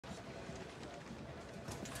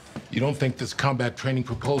You don't think this combat training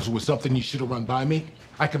proposal was something you should have run by me?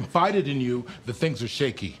 I confided in you that things are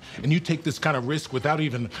shaky, and you take this kind of risk without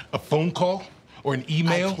even a phone call or an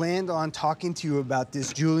email? I planned on talking to you about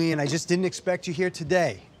this, Julian. I just didn't expect you here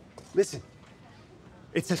today. Listen,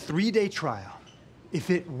 it's a 3-day trial. If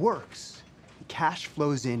it works, the cash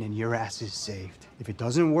flows in and your ass is saved. If it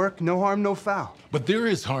doesn't work, no harm, no foul. But there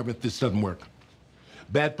is harm if this doesn't work.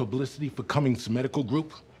 Bad publicity for Cummings Medical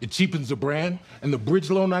Group. It cheapens the brand, and the bridge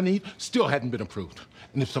loan I need still hadn't been approved.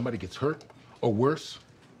 And if somebody gets hurt, or worse,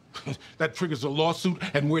 that triggers a lawsuit,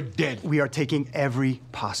 and we're dead. We are taking every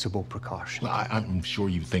possible precaution. I'm sure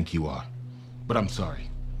you think you are, but I'm sorry.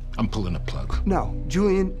 I'm pulling a plug. No,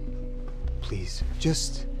 Julian, please,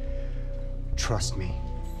 just trust me.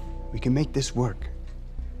 We can make this work.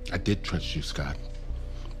 I did trust you, Scott.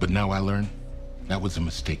 But now I learn that was a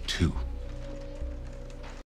mistake, too.